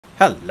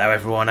Hello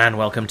everyone and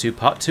welcome to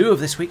part 2 of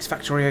this week's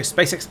Factorio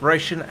Space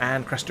Exploration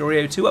and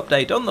Factorio 2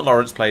 update on the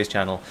Laurence Plays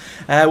channel.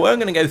 Where I'm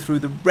going to go through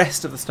the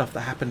rest of the stuff that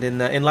happened in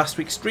last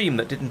week's stream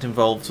that didn't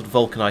involve sort of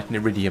vulcanite and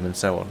iridium and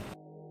so on.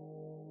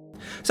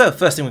 So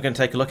first thing we're going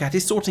to take a look at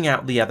is sorting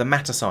out the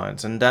matter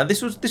science, and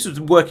this was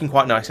working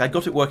quite nicely. I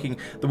got it working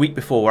the week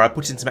before, where I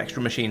put in some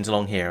extra machines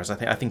along here, as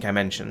I think I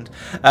mentioned.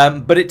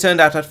 But it turned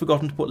out I'd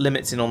forgotten to put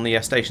limits in on the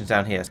stations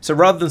down here. So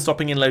rather than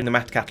stopping in loading the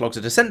matter catalogues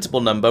at a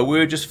sensible number, we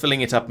were just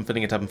filling it up and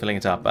filling it up and filling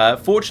it up.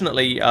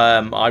 Fortunately,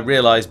 I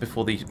realised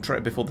before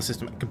the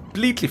system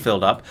completely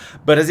filled up,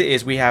 but as it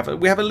is, we have a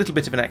little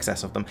bit of an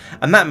excess of them,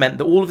 and that meant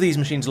that all of these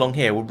machines along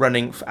here were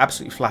running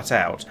absolutely flat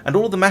out, and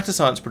all of the matter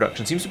science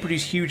production seems to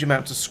produce huge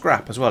amounts of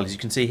scrap as well. As you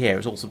can see here,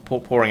 it's also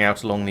pouring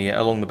out along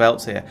the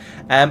belts here,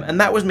 and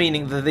that was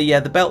meaning that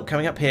the belt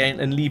coming up here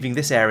and leaving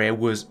this area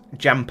was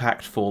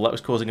jam-packed full. That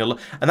was causing a lot,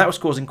 and that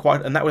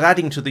was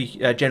adding to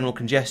the general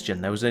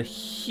congestion. There was a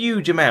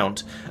huge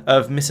amount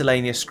of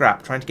miscellaneous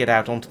scrap trying to get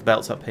out onto the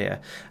belts up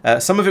here.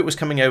 Some of it was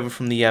coming over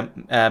from the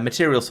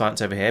material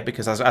science over here,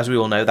 because as we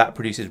all know, that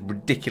produces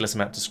ridiculous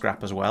amounts of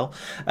scrap as well.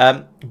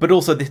 But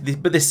also,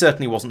 this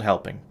certainly wasn't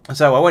helping.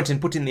 So I went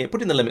and put in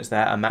the limits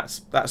there, and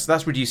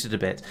that's reduced it a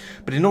bit.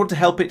 But in order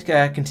to help it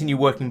continue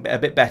working a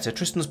bit better,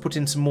 Tristan's put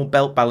in some more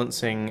belt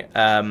balancing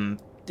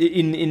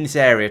in this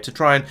area to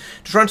try and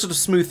sort of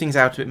smooth things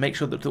out a bit, make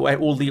sure that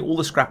all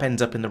the scrap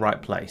ends up in the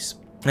right place.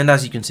 And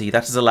as you can see,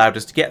 that has allowed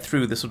us to get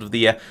through the sort of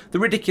the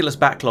ridiculous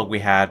backlog we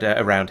had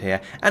around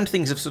here, and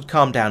things have sort of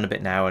calmed down a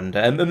bit now, and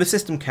the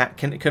system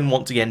can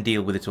once again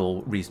deal with it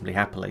all reasonably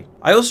happily.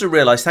 I also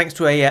realised, thanks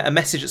to a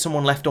message that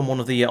someone left on one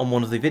of the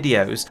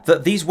videos,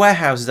 that these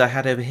warehouses I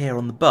had over here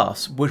on the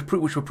bus,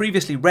 which were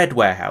previously red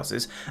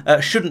warehouses,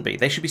 shouldn't be.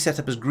 They should be set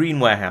up as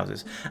green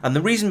warehouses, and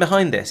the reason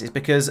behind this is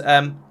because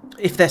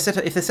if they're set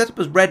up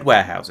as red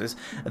warehouses,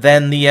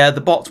 then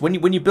the bots, when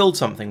you build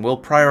something, will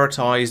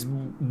prioritise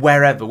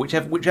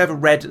whichever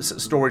red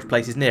storage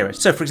place is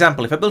nearest. So, for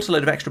example, if I built a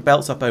load of extra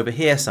belts up over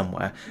here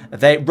somewhere,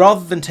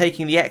 rather than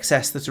taking the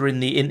excess that are in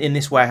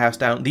this warehouse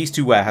down, these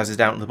two warehouses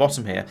down at the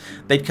bottom here,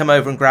 they'd come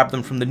over and grab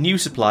them from the new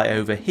supply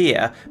over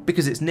here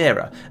because it's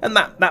nearer, and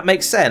that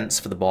makes sense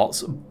for the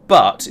bots.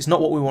 But it's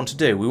not what we want to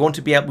do. We want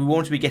to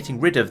be getting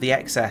rid of the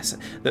excess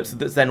that's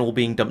then all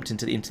being dumped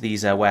into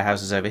these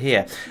warehouses over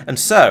here, and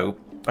so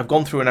I've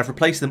gone through and I've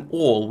replaced them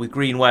all with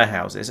green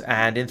warehouses,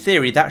 and in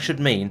theory that should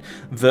mean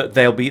that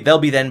they'll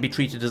be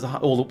treated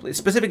as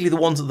specifically the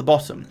ones at the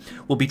bottom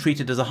will be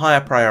treated as a higher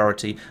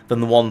priority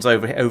than the ones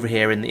over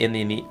here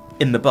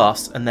in the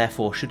bus, and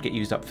therefore should get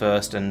used up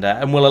first, and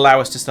will allow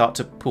us to start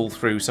to pull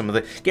through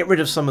get rid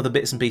of some of the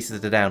bits and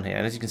pieces that are down here.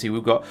 And as you can see,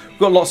 we've got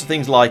lots of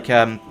things like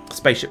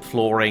spaceship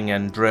flooring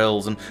and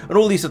drills and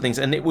all these sort of things,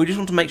 and we just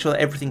want to make sure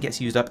that everything gets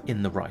used up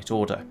in the right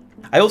order.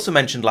 I also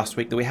mentioned last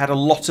week that we had a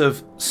lot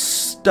of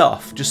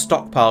stuff just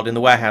stockpiled in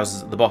the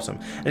warehouses at the bottom,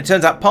 and it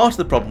turns out part of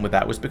the problem with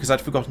that was because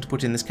I'd forgotten to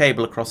put in this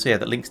cable across here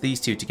that links these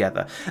two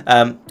together,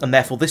 and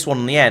therefore this one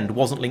on the end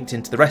wasn't linked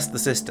into the rest of the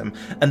system,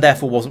 and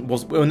therefore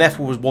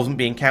wasn't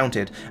being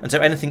counted, and so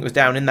anything that was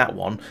down in that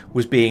one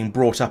was being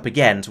brought up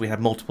again. So we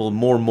had more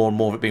and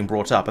more of it being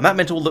brought up, and that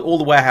meant all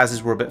the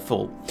warehouses were a bit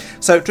full.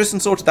 So Tristan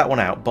sorted that one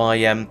out by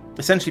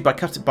essentially by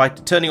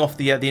turning off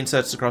the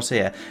inserters across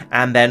here,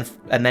 and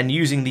then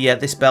using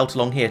this belt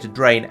along here to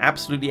drain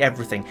absolutely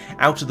everything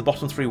out of the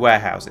bottom three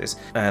warehouses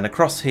and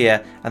across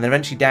here, and then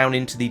eventually down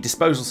into the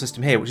disposal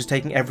system here, which is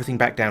taking everything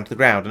back down to the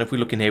ground. And if we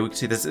look in here, we can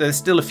see there's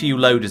still a few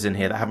loaders in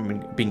here that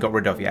haven't been got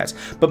rid of yet,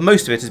 but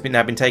most of it has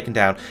now been taken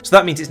down. So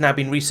that means it's now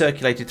been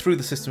recirculated through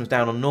the systems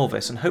down on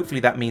Norvis, and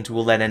hopefully that means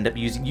we'll then end up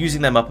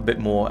using them up a bit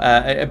more,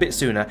 a bit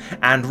sooner.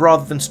 And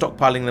rather than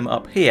stockpiling them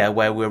up here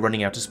where we're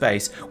running out of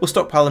space, we'll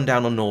stockpile them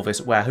down on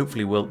Norvis, where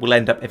hopefully we'll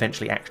end up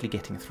eventually actually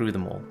getting through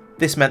them all.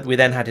 This meant that we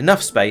then had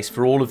enough space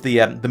for all of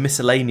the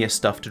miscellaneous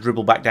stuff to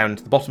dribble back down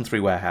into the bottom three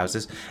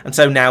warehouses, and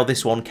so now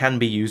this one can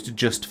be used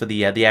just for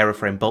the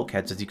aeroframe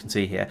bulkheads, as you can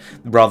see here,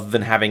 rather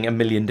than having a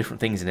million different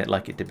things in it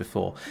like it did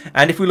before.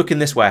 And if we look in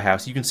this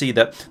warehouse, you can see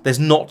that there's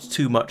not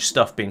too much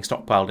stuff being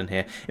stockpiled in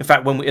here. In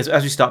fact,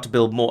 as we start to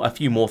build a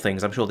few more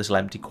things, I'm sure this will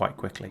empty quite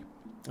quickly.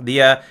 In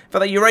fact,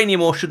 the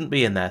uranium ore shouldn't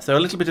be in there, so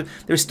there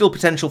is still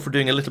potential for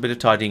doing a little bit of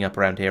tidying up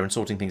around here and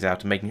sorting things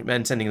out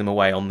and sending them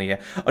away on the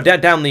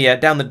down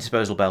the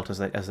disposal belt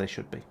as they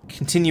should be.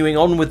 Continuing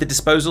on with the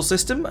disposal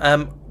system,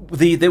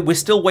 we're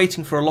still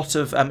waiting for a lot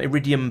of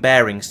iridium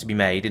bearings to be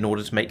made in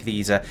order to make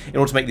these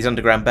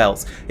underground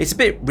belts. It's a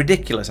bit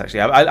ridiculous,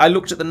 actually. I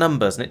looked at the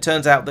numbers, and it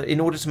turns out that in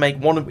order to make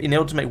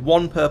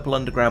one purple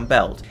underground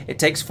belt, it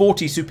takes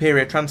 40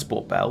 superior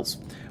transport belts,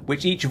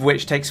 each of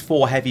which takes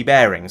 4 heavy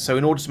bearings. So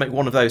in order to make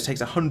one of those, it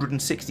takes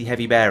 160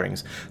 heavy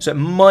bearings. So it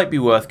might be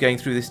worth going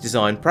through this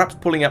design, perhaps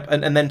pulling up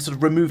and then sort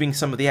of removing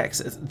some of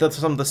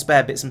the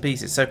spare bits and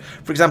pieces. So,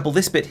 for example,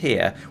 this bit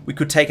here, we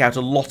could take out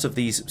a lot of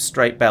these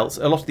straight belts,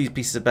 a lot of these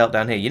pieces of belt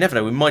down here. You never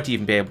know, we might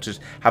even be able to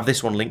have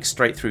this one linked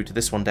straight through to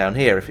this one down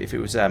here if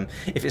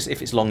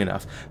it's long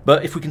enough.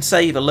 But if we can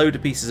save a load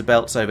of pieces of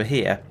belts over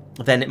here,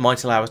 then it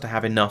might allow us to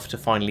have enough to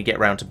finally get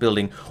around to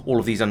building all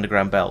of these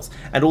underground belts.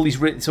 And all these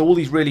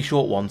really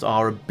short ones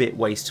are a bit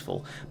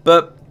wasteful.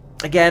 But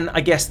again,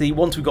 I guess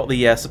once we've got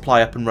the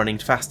supply up and running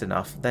fast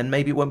enough, then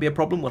maybe it won't be a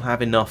problem. We'll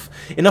have enough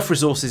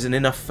resources and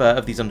enough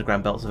of these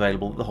underground belts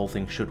available that the whole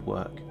thing should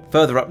work.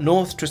 Further up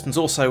north, Tristan's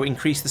also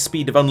increased the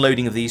speed of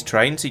unloading of these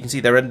trains. So you can see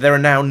there are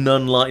now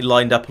none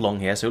lined up along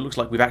here. So it looks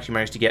like we've actually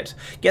managed to get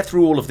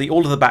through all of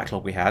the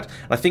backlog we had.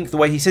 And I think the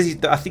way he says,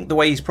 I think the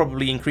way he's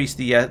probably increased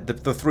the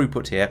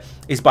throughput here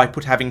is by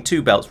having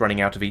 2 belts running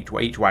out of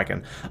each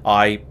wagon.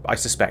 I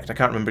suspect. I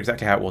can't remember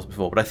exactly how it was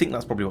before, but I think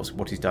that's probably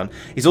what he's done.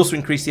 He's also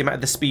increased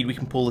the speed we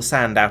can pull the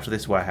sand out of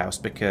this warehouse,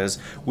 because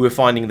we were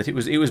finding that it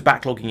was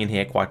backlogging in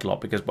here quite a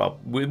lot, because, well,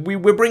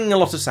 we're bringing a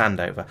lot of sand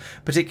over,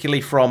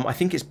 particularly from, I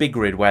think it's Big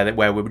Grid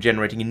where we're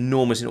generating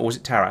enormous, or is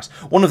it Taras?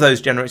 One of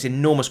those generates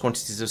enormous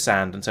quantities of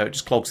sand, and so it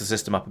just clogs the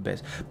system up a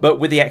bit. But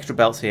with the extra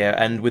belts here,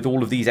 and with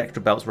all of these extra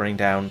belts running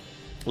down,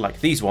 like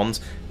these ones,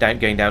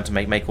 going down to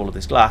make all of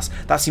this glass,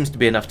 that seems to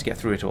be enough to get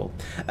through it all.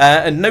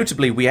 And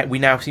notably, we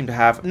now seem to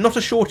have not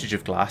a shortage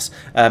of glass,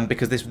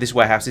 because this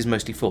warehouse is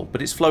mostly full,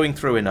 but it's flowing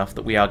through enough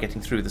that we are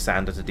getting through the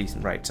sand at a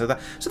decent rate. So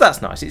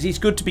that's nice. It's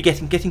good to be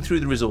getting through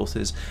the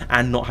resources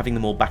and not having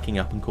them all backing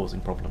up and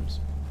causing problems.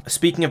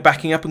 Speaking of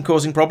backing up and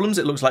causing problems,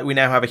 it looks like we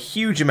now have a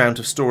huge amount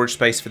of storage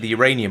space for the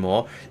uranium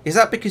ore. Is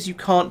that because you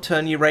can't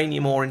turn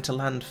uranium ore into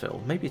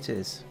landfill? Maybe it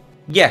is.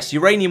 Yes,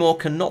 uranium ore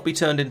cannot be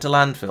turned into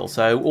landfill,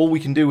 so all we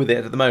can do with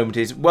it at the moment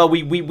is, well,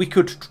 we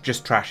could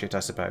just trash it, I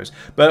suppose.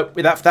 But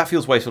that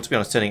feels wasteful, to be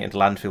honest. Turning it into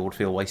landfill would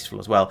feel wasteful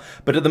as well.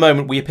 But at the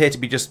moment, we appear to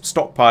be just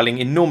stockpiling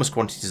enormous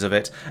quantities of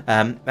it.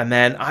 And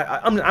then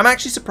I'm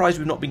actually surprised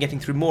we've not been getting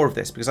through more of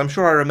this, because I'm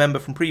sure I remember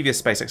from previous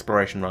space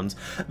exploration runs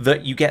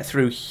that you get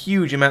through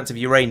huge amounts of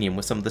uranium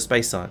with some of the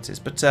space sciences.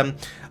 But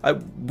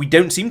we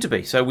don't seem to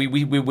be. So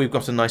we've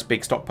got a nice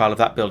big stockpile of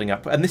that building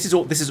up. And this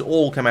is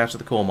all come out of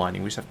the core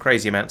mining. We just have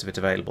crazy amounts of it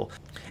available.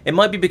 It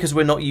might be because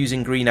we're not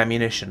using green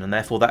ammunition, and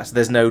therefore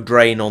there's no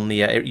drain on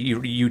the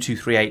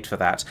U238 for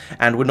that,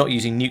 and we're not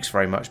using nukes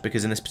very much,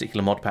 because in this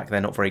particular mod pack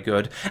they're not very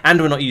good,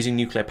 and we're not using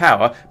nuclear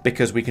power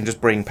because we can just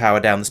bring power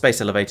down the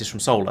space elevators from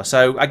solar.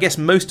 So I guess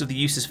most of the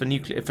uses for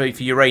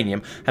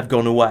uranium have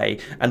gone away,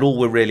 and all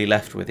we're really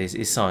left with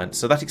is science.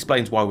 So that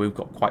explains why we've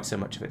got quite so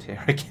much of it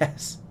here, I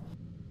guess.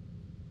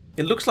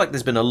 It looks like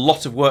there's been a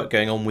lot of work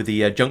going on with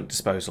the junk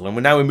disposal, and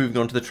we're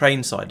moving on to the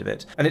train side of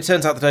it. And it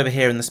turns out that over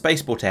here in the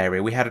spaceport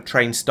area, we had a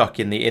train stuck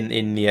in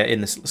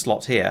the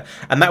slot here,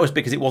 and that was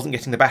because it wasn't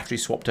getting the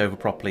batteries swapped over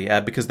properly,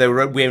 because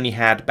we only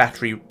had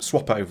battery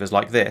swap overs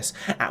like this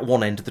at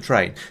one end of the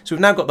train. So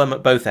we've now got them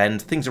at both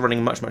ends. Things are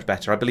running much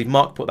better. I believe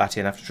Marc put that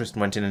in after Tristan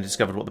went in and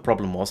discovered what the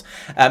problem was,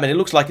 and it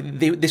looks like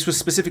this was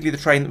specifically the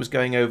train that was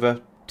going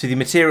over to the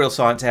material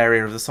science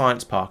area of the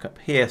science park up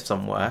here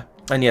somewhere.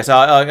 And yes,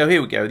 oh,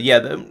 here we go.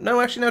 Yeah,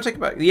 no, actually, no, take it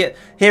back. Yeah,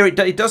 here it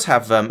does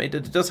have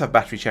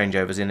battery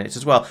changeovers in it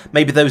as well.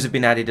 Maybe those have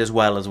been added as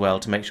well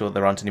to make sure that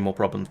there aren't any more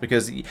problems.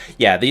 Because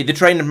yeah, the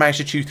train had managed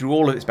to chew through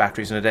all of its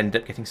batteries and had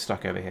ended up getting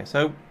stuck over here.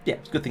 So yeah,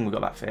 it's a good thing we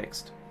got that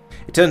fixed.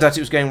 It turns out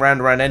it was going round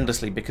and round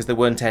endlessly because there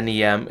weren't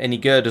any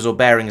girders or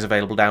bearings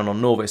available down on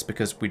Norvis,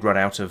 because we'd run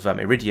out of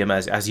iridium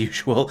as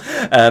usual,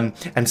 and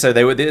so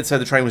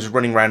the train was just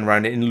running round and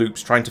round in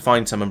loops trying to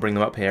find some and bring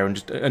them up here,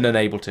 and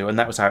unable to, and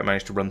that was how it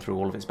managed to run through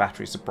all of its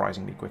batteries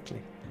surprisingly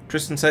quickly.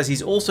 Tristan says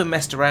he's also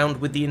messed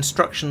around with the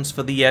instructions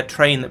for the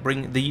train that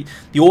bring the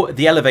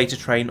elevator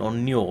train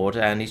on Njord,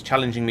 and he's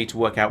challenging me to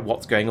work out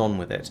what's going on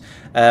with it.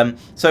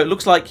 So it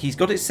looks like he's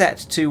got it set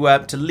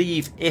to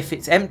leave if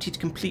it's emptied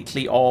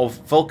completely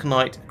of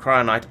vulcanite,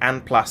 cryonite,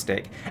 and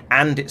plastic,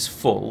 and it's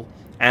full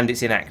and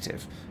it's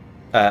inactive,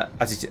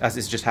 as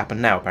it's just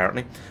happened now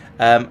apparently.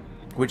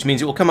 Which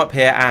means it will come up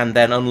here and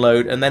then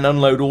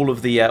unload, all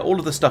of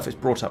the stuff it's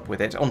brought up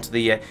with it onto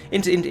the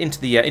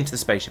into the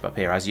spaceship up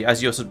here, as you're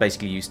sort of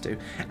basically used to,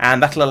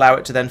 and that'll allow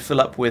it to then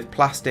fill up with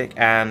plastic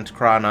and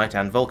cryonite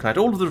and vulcanite,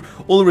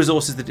 all the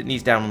resources that it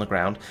needs down on the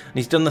ground. And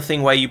he's done the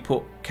thing where you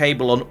put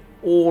cable on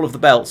all of the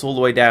belts all the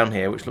way down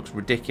here, which looks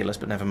ridiculous,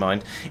 but never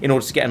mind, in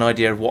order to get an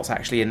idea of what's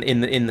actually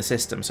in the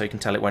system, so you can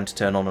tell it when to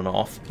turn on and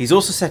off. He's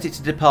also set it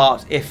to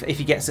depart if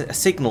he gets a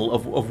signal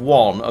of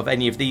one of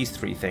any of these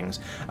three things,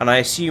 and I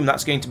assume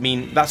that's going to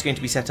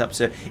be set up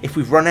so if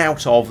we've run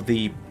out of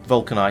the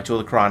vulcanite or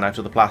the cryonite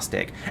or the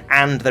plastic,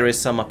 and there is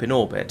some up in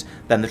orbit,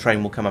 then the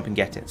train will come up and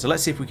get it. So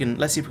let's see if we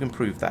can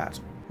prove that.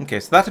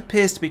 Okay, so that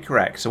appears to be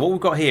correct. So what we've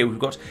got here, we've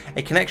got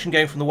a connection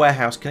going from the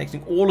warehouse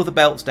connecting all of the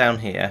belts down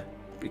here,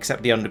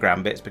 except the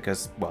underground bits,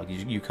 because well,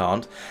 you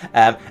can't,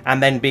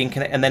 and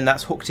then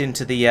that's hooked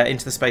into the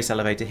space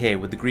elevator here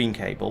with the green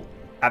cable.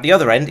 At the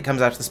other end, it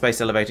comes out of the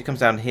space elevator, comes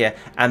down here,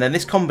 and then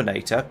this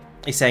combinator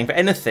is saying for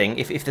anything,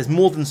 if there's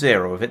more than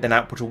 0 of it, then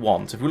output a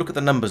 1. So if we look at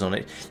the numbers on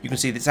it, you can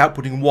see that it's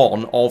outputting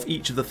 1 of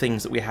each of the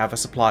things that we have a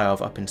supply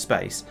of up in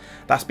space.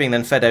 That's being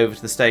then fed over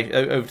to the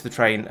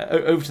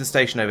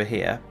station over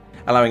here,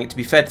 allowing it to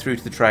be fed through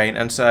to the train.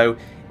 And so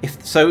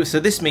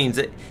this means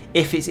that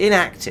if it's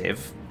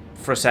inactive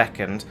for a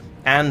second,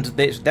 and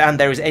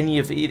there is any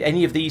of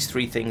these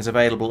three things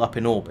available up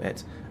in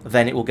orbit,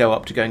 then it will go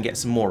up to go and get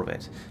some more of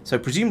it. So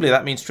presumably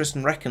that means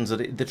Tristan reckons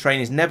that the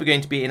train is never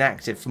going to be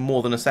inactive for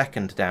more than a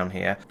second down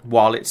here,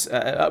 while it's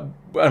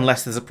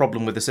unless there's a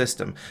problem with the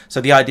system.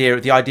 So the idea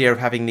of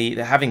having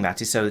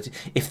that is so that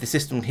if the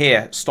system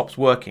here stops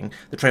working,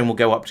 the train will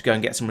go up to go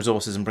and get some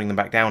resources and bring them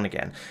back down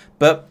again.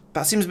 But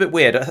that seems a bit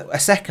weird. A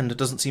second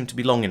doesn't seem to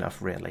be long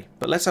enough, really.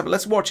 But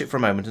let's watch it for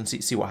a moment and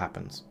see what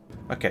happens.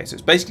 Okay, so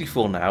it's basically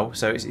full now.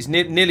 So it's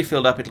nearly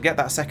filled up. It'll get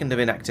that second of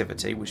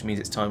inactivity, which means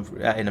it's time for,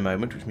 in a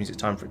moment, which means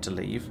it's time for it to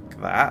leave.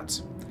 Like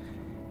that.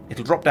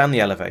 It'll drop down the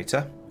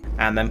elevator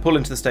and then pull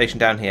into the station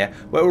down here,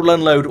 where it will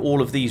unload all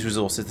of these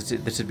resources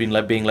that had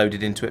been being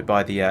loaded into it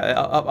by the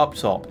up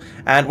top.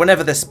 And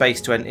whenever there's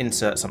space to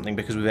insert something,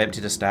 because we've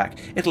emptied a stack,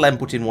 it'll then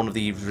put in one of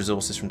the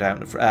resources from down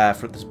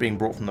that's being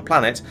brought from the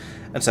planet.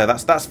 And so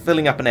that's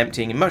filling up and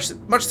emptying in much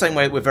the same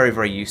way that we're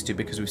very used to,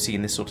 because we've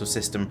seen this sort of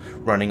system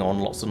running on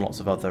lots and lots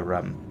of other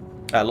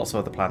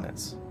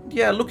planets.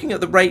 Yeah, looking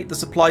at the rate the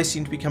supplies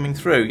seem to be coming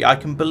through, I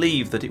can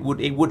believe that it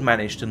would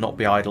manage to not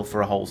be idle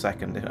for a whole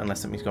second unless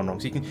something's gone wrong.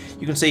 So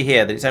you can see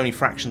here that it's only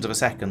fractions of a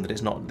second that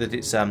it's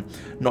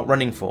not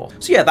running for.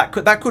 So yeah, that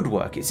could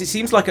work. It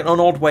seems like an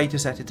odd way to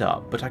set it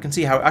up, but I can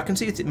see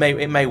that it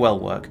may well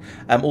work.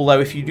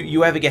 Although if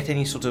you ever get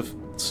any sort of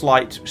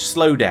slight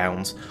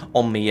slowdowns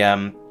on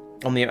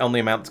the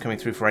amount that's coming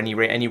through for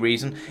any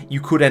reason, you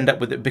could end up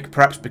with it,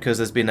 perhaps because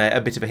there's been a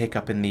bit of a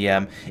hiccup in the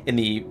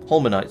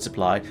Holmanite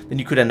supply, then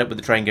you could end up with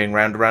the train going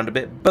round and round a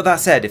bit. But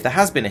that said, if there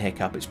has been a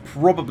hiccup, it's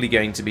probably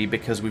going to be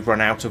because we've run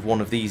out of one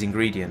of these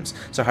ingredients.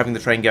 So having the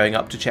train going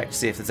up to check to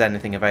see if there's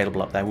anything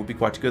available up there would be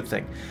quite a good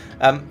thing.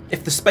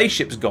 If the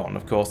spaceship's gone,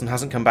 of course, and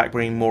hasn't come back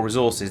bringing more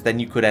resources, then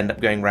you could end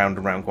up going round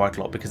and round quite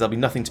a lot, because there'll be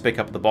nothing to pick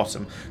up at the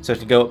bottom, so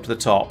it'll go up to the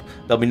top.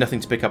 There'll be nothing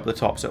to pick up at the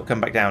top, so it'll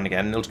come back down again,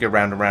 and it'll just go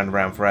round and round and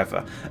round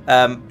forever.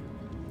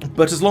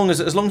 But as long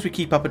as we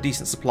keep up a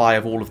decent supply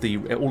of all of the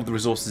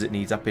resources it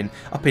needs up in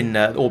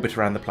orbit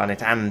around the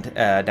planet and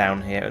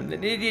down here,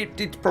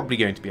 it's probably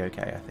going to be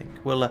okay, I think.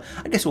 Well,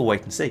 I guess we'll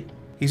wait and see.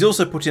 He's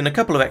also put in a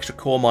couple of extra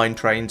core mine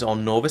trains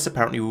on Norvis.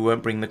 Apparently we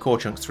weren't bringing the core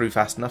chunks through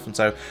fast enough, and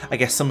so I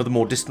guess some of the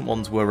more distant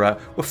ones were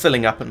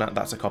filling up, and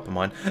that's a copper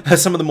mine.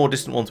 Some of the more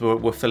distant ones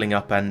were filling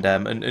up and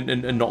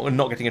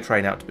not getting a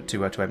train out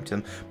to empty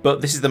them.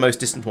 But this is the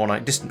most distant one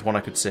I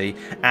could see,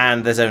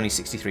 and there's only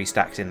 63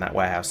 stacks in that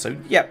warehouse. So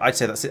yeah, I'd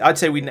say that's it. I'd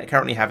say we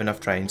currently have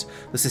enough trains.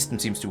 The system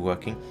seems to be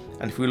working.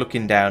 And if we're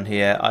looking down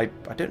here, I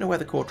don't know where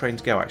the core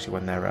trains go actually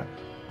when they're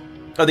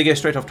oh, they go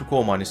straight off to a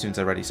core mine as soon as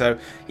they're ready. So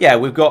yeah,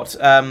 we've got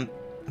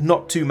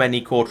not too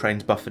many core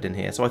trains buffered in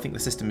here, so I think the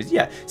system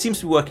seems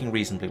to be working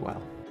reasonably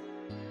well.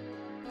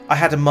 I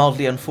had a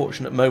mildly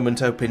unfortunate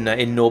moment up in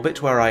Norbit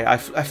where I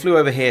flew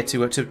over here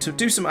to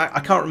do some.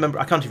 I can't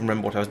even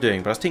remember what I was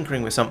doing, but I was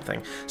tinkering with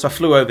something. So I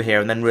flew over here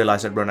and then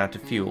realised I'd run out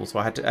of fuel, so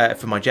I had to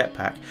for my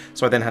jetpack.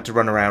 So I then had to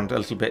run around a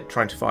little bit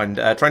trying to find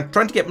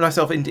trying to get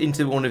myself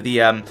into one of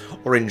the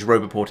orange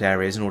Roboport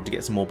areas in order to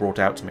get some more brought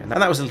out to me. And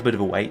that was a little bit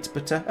of a wait,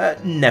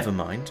 but never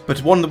mind.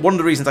 But one of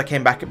the reasons I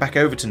came back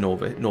over to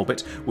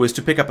Norbit was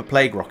to pick up a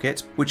plague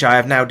rocket, which I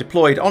have now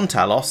deployed on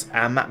Talos,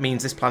 and that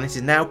means this planet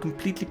is now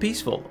completely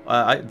peaceful.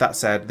 That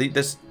said,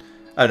 there's...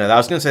 Oh no, I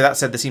was going to say that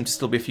said there seem to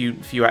still be a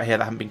few out here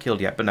that haven't been killed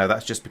yet, but no,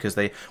 that's just because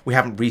we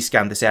haven't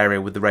rescanned this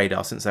area with the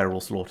radar since they're all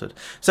slaughtered.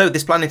 So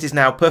this planet is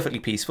now perfectly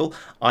peaceful.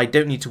 I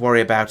don't need to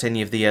worry about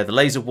any of the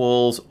laser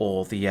walls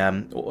or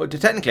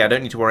technically I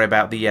don't need to worry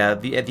about the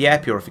air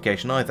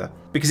purification either,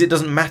 because it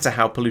doesn't matter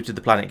how polluted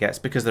the planet gets,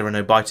 because there are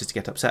no biters to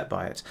get upset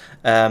by it.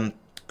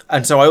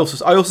 And so I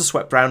also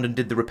swept around and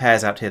did the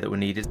repairs out here that were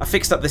needed. I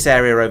fixed up this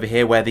area over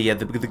here where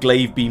the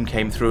glaive beam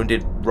came through and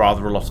did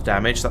rather a lot of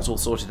damage. That's all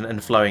sorted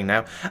and flowing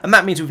now, and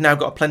that means we've now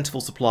got a plentiful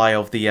supply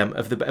of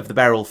the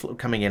beryl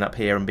coming in up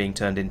here and being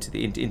turned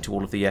into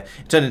all of the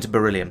turned into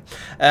beryllium.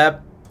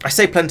 I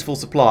say plentiful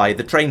supply,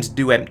 the trains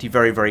do empty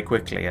very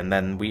quickly, and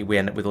then we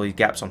end up with all these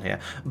gaps on here.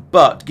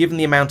 But given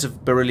the amount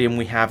of beryllium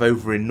we have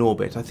over in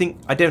Norbit,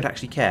 I don't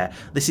actually care.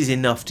 This is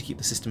enough to keep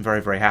the system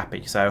very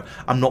happy, so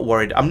I'm not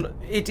worried.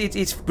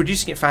 It's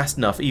producing it fast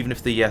enough, even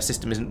if the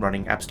system isn't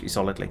running absolutely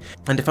solidly.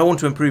 And if I want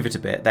to improve it a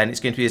bit, then it's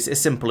going to be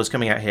as simple as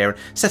coming out here,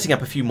 setting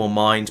up a few more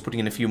mines, putting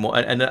in a few more,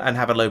 and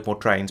have a load more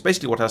trains.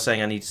 Basically what I was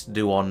saying I need to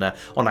do on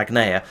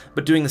Agnea,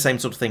 but doing the same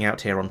sort of thing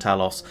out here on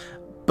Talos.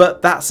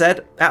 But that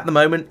said, at the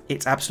moment,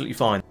 it's absolutely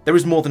fine. There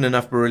is more than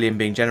enough beryllium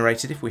being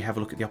generated. If we have a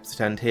look at the opposite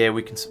end here,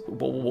 we can.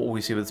 What will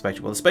we see with the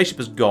spaceship? Well, the spaceship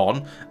has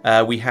gone.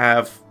 We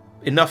have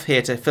enough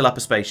here to fill up a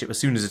spaceship as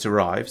soon as it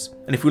arrives.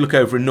 And if we look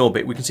over in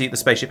Norbit, we can see that the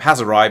spaceship has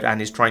arrived and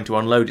is trying to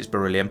unload its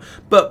beryllium,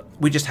 but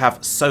we just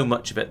have so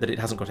much of it that it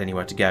hasn't got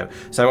anywhere to go.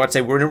 So I'd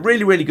say we're in a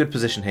really good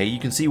position here.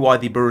 You can see why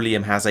the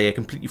beryllium has a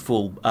completely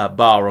full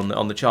bar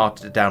on the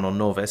chart down on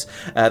Norvis.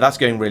 That's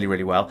going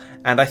really well.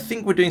 And I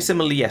think we're doing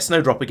similarly. Yeah,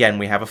 Snowdrop again,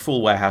 we have a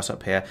full warehouse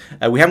up here.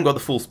 We haven't got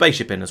the full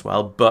spaceship in as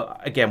well, but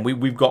again,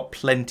 we've got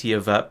plenty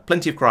of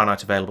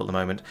cryonite available at the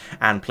moment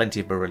and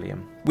plenty of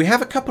beryllium. We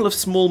have a couple of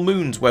small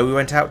moons where we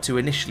went out to to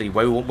initially,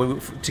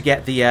 to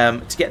get the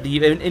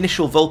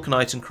initial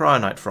vulcanite and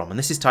cryonite from, and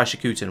this is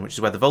Taishikuten, which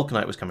is where the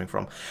vulcanite was coming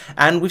from.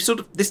 And we've sort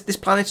of this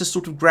planet has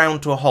sort of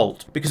ground to a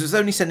halt because it was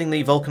only sending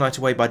the vulcanite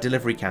away by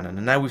delivery cannon,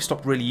 and now we've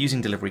stopped really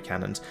using delivery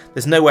cannons.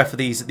 There's nowhere for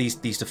these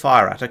to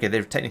fire at. Okay,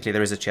 technically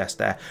there is a chest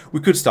there. We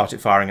could start it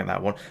firing at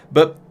that one,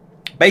 but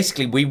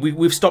basically,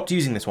 we've stopped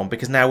using this one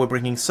because now we're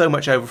bringing so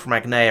much over from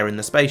Agnea in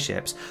the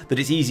spaceships that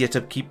it's easier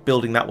to keep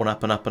building that one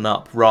up and up and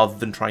up rather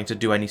than trying to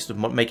do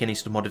make any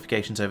sort of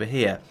modifications over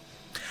here.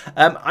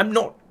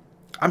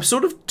 I'm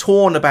sort of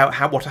torn about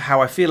how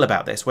I feel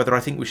about this, whether I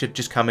think we should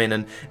just come in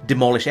and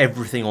demolish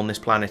everything on this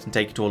planet and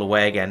take it all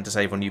away again to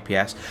save on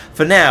UPS.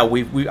 For now,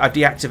 I've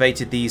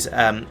deactivated these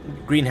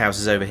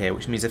greenhouses over here,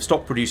 which means they've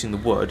stopped producing the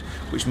wood,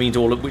 which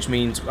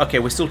means okay,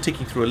 we're still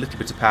ticking through a little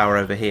bit of power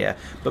over here,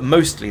 but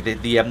mostly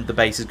the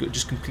base has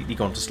just completely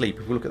gone to sleep.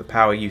 If we look at the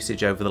power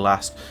usage over the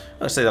last,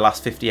 let's say the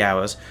last 50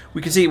 hours,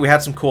 we can see we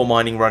had some core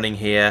mining running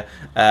here.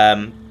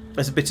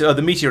 There's a bit of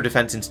the meteor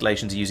defense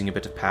installations are using a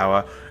bit of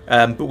power,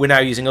 but we're now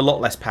using a lot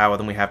less power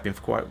than we have been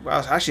for quite.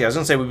 Well, actually, I was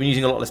going to say we've been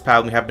using a lot less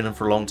power than we have been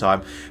for a long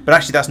time, but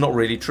actually that's not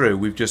really true.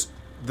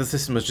 The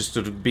system has just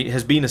sort of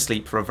been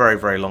asleep for a very,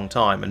 very long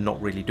time and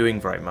not really doing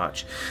very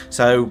much.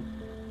 So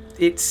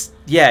it's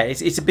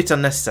a bit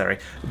unnecessary.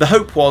 The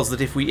hope was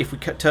that if we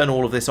turn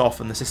all of this off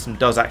and the system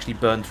does actually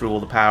burn through all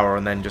the power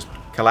and then just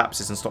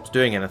collapses and stops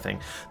doing anything,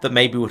 that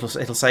maybe it'll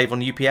save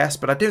on UPS.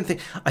 But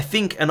I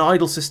think an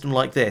idle system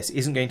like this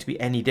isn't going to be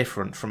any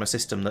different from a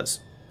system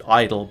that's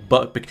idle,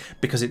 but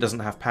because it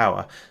doesn't have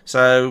power.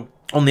 So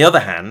on the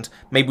other hand,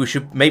 maybe we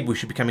should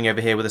be coming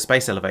over here with a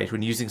space elevator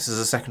and using this as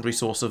a secondary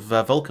source of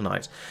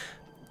vulcanite.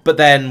 But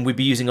then we'd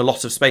be using a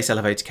lot of space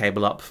elevator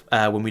cable up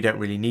when we don't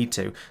really need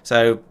to.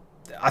 So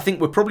I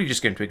think we're probably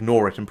just going to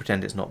ignore it and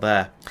pretend it's not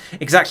there.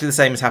 Exactly the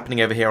same is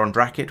happening over here on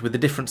Bracket, with the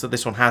difference that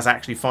this one has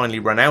actually finally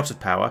run out of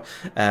power,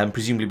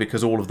 presumably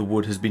because all of the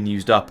wood has been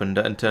used up and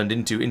turned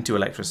into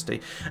electricity.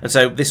 And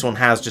so this one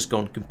has just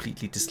gone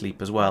completely to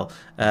sleep as well.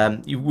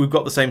 We've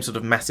got the same sort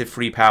of massive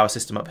free power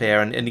system up here,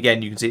 and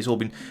again you can see it's all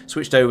been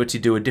switched over to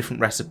do a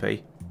different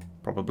recipe.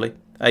 Probably.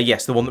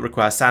 Yes, the one that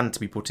requires sand to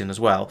be put in as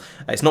well.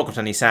 It's not got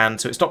any sand,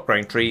 so it stopped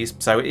growing trees,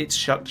 so it's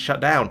shut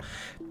down.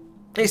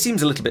 It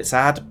seems a little bit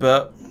sad,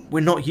 but we're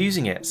not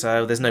using it,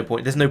 so there's no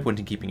point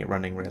in keeping it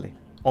running, really.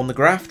 On the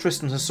graph,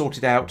 Tristan has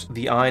sorted out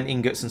the iron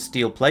ingots and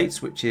steel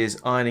plates, which is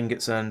iron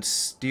ingots and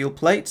steel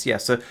plates. Yeah,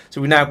 so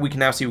we can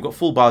now see we've got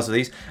full bars of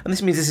these, and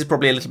this means this is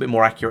probably a little bit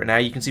more accurate now.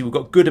 You can see we've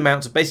got good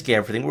amounts of basically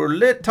everything. We're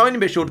a tiny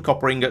bit short of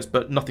copper ingots,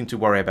 but nothing to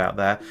worry about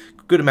there.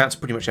 Good amounts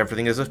of pretty much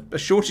everything. There's a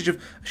shortage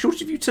of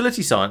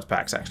utility science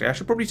packs, actually. I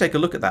should probably take a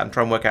look at that and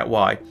try and work out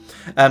why.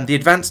 The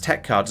advanced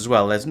tech cards as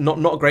well. There's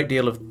not a great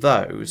deal of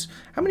those.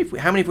 How many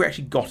have we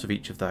actually got of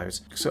each of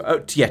those?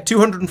 So yeah,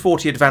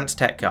 240 advanced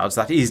tech cards.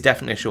 That is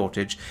definitely a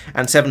shortage.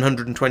 And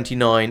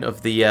 729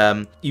 of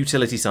the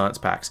utility science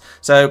packs.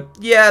 So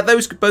yeah,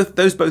 those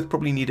both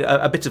probably need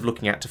a bit of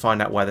looking at to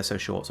find out why they're so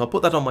short. So I'll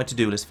put that on my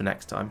to-do list for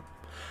next time.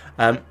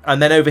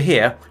 And then over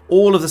here,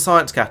 all of the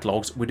science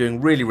catalogues we're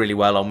doing really, really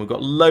well on. We've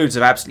got loads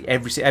of absolutely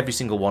every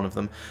single one of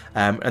them.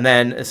 And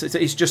then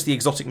it's just the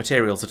exotic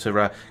materials that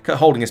are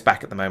holding us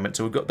back at the moment.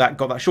 So we've got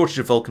that shortage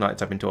of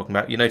vulcanites I've been talking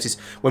about. You notice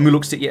when we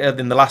looked at it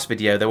in the last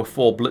video, there were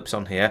 4 blips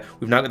on here.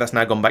 That's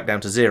now gone back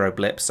down to 0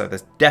 blips, so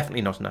there's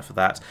definitely not enough of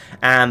that.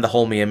 And the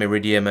holmium,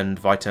 iridium, and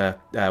vita,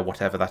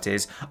 whatever that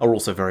is, are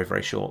also very,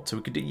 very short. So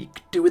you could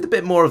do with a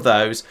bit more of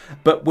those,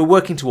 but we're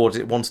working towards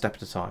it one step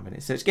at a time, and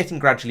it's getting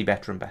gradually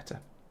better and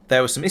better.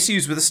 There were some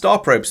issues with the Star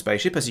Probe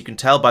spaceship, as you can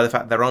tell by the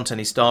fact there aren't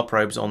any Star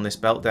Probes on this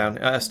belt down,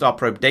 Star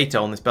Probe data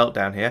on this belt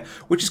down here,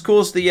 which has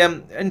caused the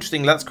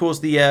that's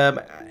caused the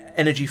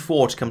Energy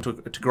 4 to come to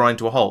grind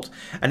to a halt.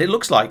 And it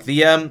looks like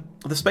the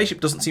spaceship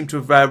doesn't seem to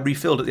have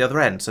refilled at the other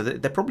end, so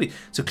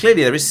so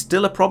clearly there is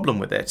still a problem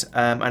with it.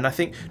 And I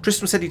think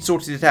Tristan said he'd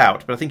sorted it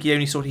out, but I think he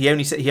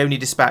only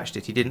dispatched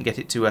it. He didn't get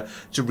it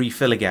to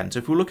refill again. So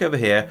if we look over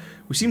here,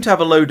 we seem to have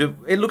a load of.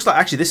 It looks like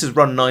actually this has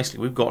run nicely.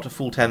 We've got a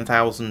full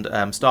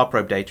 10,000 Star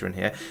Probe data in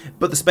here,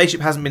 but the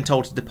spaceship hasn't been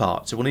told to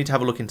depart. So we'll need to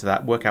have a look into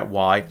that, work out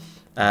why.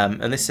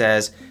 And this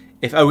says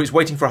it's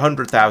waiting for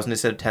 100,000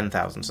 instead of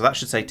 10,000. So that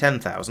should say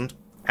 10,000.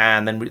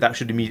 And then that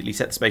should immediately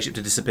set the spaceship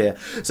to disappear.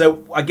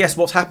 So I guess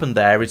what's happened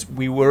there is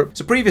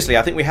previously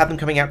I think we had them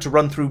coming out to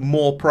run through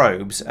more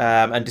probes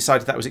and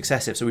decided that was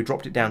excessive, so we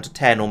dropped it down to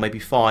 10 or maybe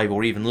 5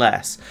 or even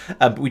less.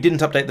 But we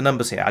didn't update the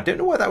numbers here. I don't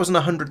know why that wasn't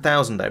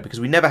 100,000 though, because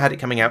we never had it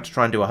coming out to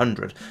try and do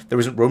 100. There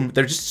isn't room.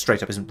 There just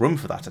straight up isn't room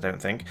for that, I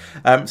don't think.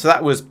 So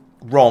that was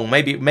wrong.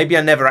 Maybe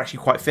I never actually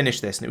quite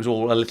finished this and it was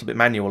all a little bit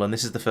manual, and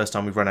this is the first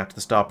time we've run out of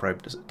the Star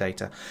Probe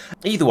data.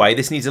 Either way,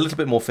 this needs a little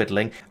bit more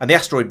fiddling, and the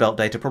asteroid belt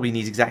data probably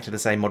needs exactly the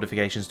same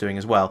modifications doing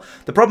as well.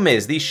 The problem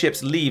is these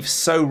ships leave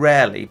so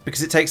rarely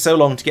because it takes so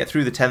long to get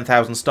through the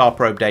 10,000 Star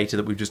Probe data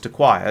that we've just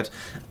acquired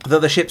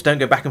that the ships don't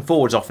go back and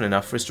forwards often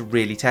enough for us to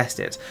really test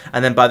it.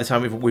 And then by the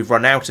time we've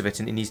run out of it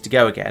and it needs to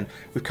go again,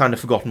 we've kind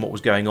of forgotten what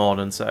was going on,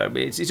 and so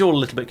it's all a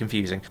little bit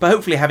confusing. But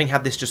hopefully having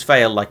had this just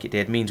fail like it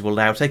did means we'll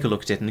now take a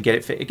look at it and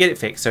get it it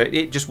fixed, so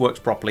it just works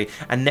properly,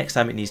 and next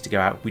time it needs to go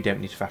out, we don't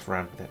need to faff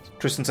around with it.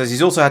 Tristan says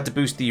he's also had to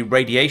boost the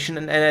radiation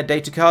and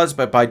data cards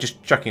by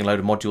just chucking a load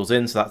of modules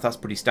in, so that's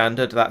pretty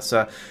standard. That's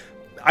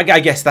I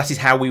guess that is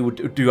how we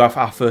would do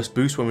our first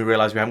boost when we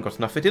realise we haven't got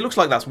enough of it. It looks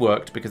like that's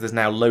worked because there's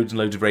now loads and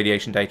loads of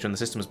radiation data and the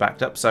system is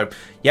backed up. So,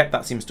 yep,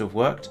 that seems to have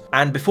worked.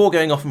 And before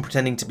going off and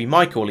pretending to be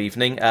Mike all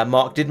evening,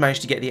 Marc did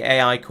manage to get the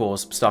AI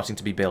cores starting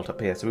to be built up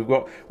here. So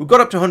we've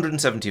got up to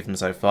 170 of them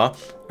so far.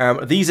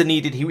 These are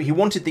needed. He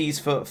wanted these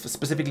for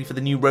specifically for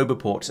the new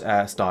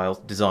Roboport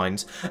style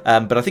designs,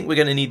 but I think we're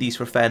going to need these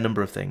for a fair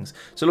number of things.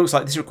 So it looks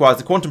like this requires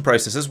the quantum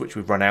processors, which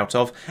we've run out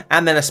of,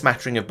 and then a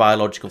smattering of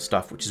biological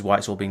stuff, which is why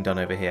it's all being done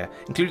over here,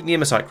 including the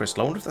imersite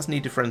crystal. I wonder if that's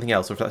needed for anything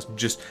else, or if that's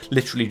just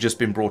literally just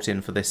been brought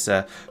in for this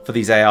for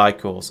these AI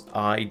cores.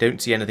 I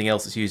don't see anything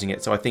else that's using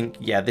it, so I think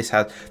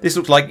this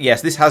looks like,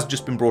 yes, this has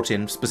just been brought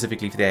in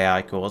specifically for the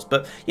AI cores,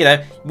 but you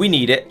know, we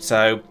need it,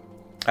 so.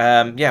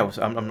 Yeah,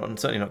 I'm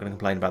certainly not going to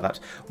complain about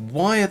that.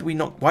 Why do we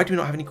not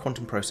have any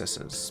quantum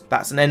processors?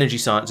 That's an energy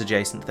science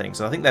adjacent thing.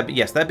 So I think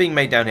they're being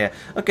made down here.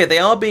 Okay, they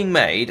are being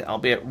made,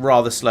 albeit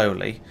rather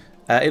slowly.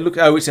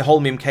 It's a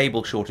holmium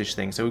cable shortage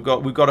thing. So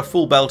we've got a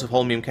full belt of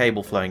holmium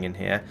cable flowing in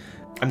here.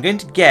 I'm going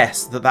to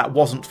guess that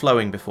wasn't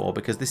flowing before,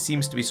 because this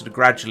seems to be sort of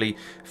gradually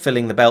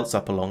filling the belts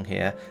up along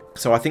here.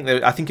 So I think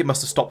it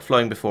must have stopped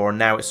flowing before, and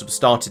now it's sort of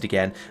started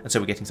again, and so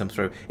we're getting some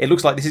through. It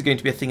looks like this is going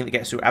to be a thing that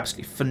gets through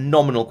absolutely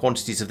phenomenal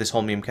quantities of this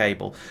holmium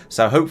cable.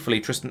 So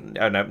hopefully Tristan...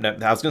 Oh, no,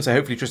 I was going to say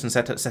hopefully Tristan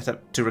set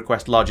up to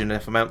request large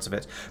enough amounts of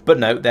it. But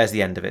no, there's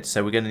the end of it.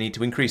 So we're going to need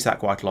to increase that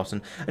quite a lot,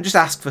 and just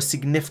ask for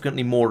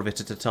significantly more of it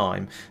at a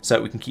time, so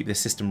that we can keep this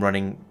system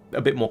running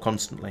a bit more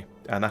constantly.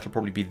 And that'll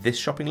probably be this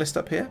shopping list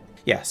up here.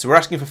 Yeah, so we're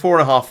asking for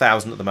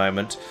 4,500 at the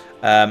moment.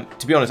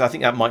 To be honest, I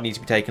think that might need to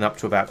be taken up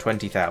to about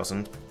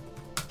 20,000.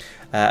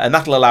 And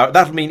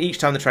that'll mean each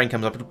time the train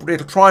comes up,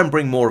 it'll try and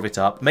bring more of it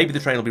up. Maybe the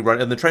train will be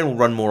running, and the train will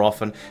run more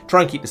often.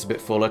 Try and keep this a bit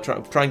fuller.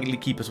 Try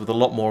and keep us with a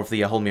lot more of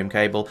the holmium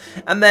cable,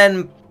 and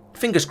then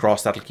fingers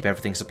crossed that'll keep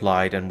everything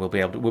supplied, and we'll be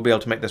able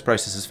to make those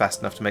processes fast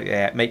enough to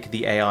make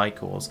the AI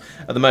cores.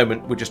 At the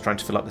moment, we're just trying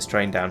to fill up this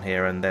train down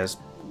here, and there's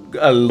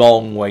a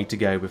long way to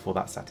go before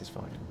that's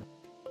satisfied.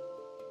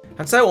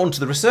 And so on to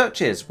the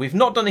researches. We've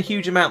not done a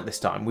huge amount this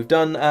time. We've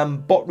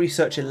done bot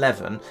research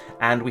 11,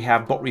 and we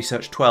have bot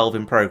research 12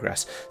 in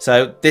progress.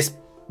 So this,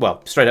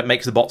 well, straight up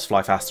makes the bots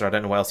fly faster. I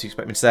don't know what else you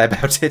expect me to say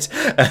about it.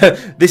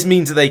 This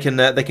means that they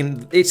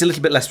can. It's a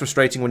little bit less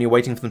frustrating when you're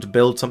waiting for them to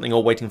build something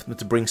or waiting for them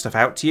to bring stuff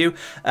out to you.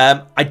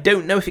 I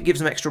don't know if it gives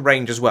them extra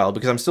range as well,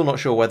 because I'm still not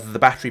sure whether the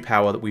battery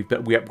power that we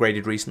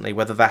upgraded recently,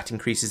 whether that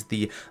increases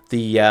the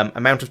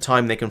amount of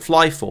time they can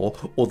fly for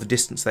or the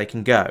distance they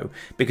can go.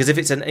 Because if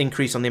it's an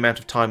increase on the amount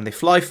of time they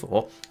fly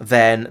for,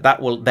 then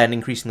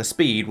increasing the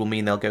speed will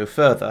mean they'll go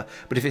further.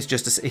 But if it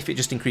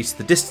just increases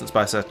the distance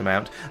by a certain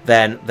amount,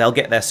 then they'll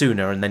get there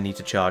sooner and then need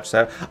to charge.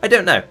 So I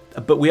don't know,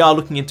 but we're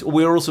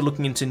also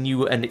looking into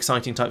new and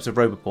exciting types of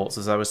Roboports,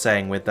 as I was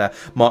saying, with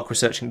Marc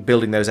researching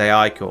building those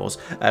AI cores,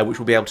 which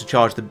will be able to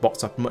charge the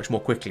bots up much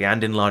more quickly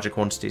and in larger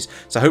quantities.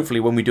 So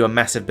hopefully when we do a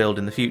massive build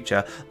in the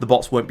future, the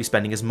bots won't be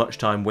spending as much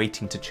time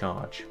waiting to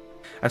charge.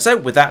 And so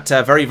with that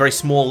very, very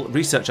small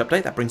research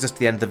update, that brings us to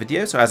the end of the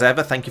video. So as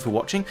ever, thank you for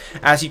watching.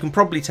 As you can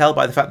probably tell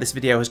by the fact this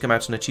video has come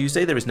out on a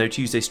Tuesday, there is no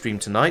Tuesday stream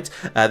tonight.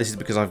 This is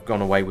because I've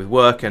gone away with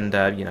work, and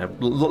you know,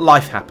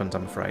 life happened,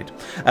 I'm afraid.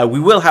 We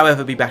will,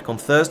 however, be back on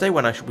Thursday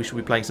when we should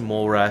be playing some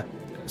more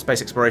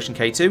Space Exploration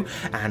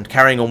K2 and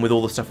carrying on with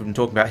all the stuff we've been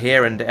talking about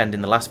here and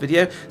in the last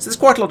video. So there's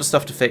quite a lot of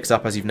stuff to fix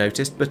up, as you've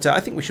noticed, but I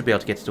think we should be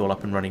able to get it all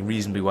up and running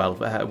reasonably well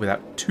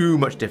without too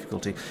much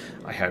difficulty,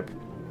 I hope.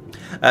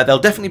 There'll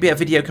definitely be a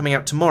video coming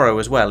out tomorrow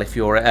as well if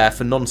you're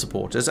for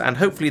non-supporters, and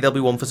hopefully there'll be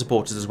one for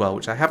supporters as well,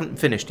 which I haven't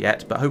finished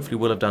yet, but hopefully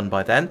will have done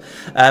by then.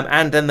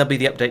 And then there'll be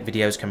the update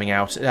videos coming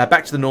out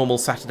back to the normal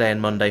Saturday and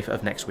Monday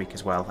of next week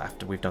as well,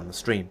 after we've done the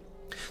stream.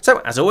 So,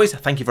 as always,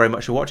 thank you very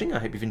much for watching. I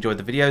hope you've enjoyed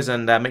the videos,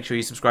 and make sure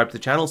you subscribe to the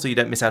channel so you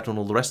don't miss out on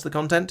all the rest of the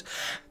content.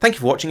 Thank you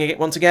for watching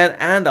once again,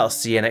 and I'll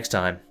see you next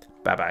time.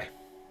 Bye-bye.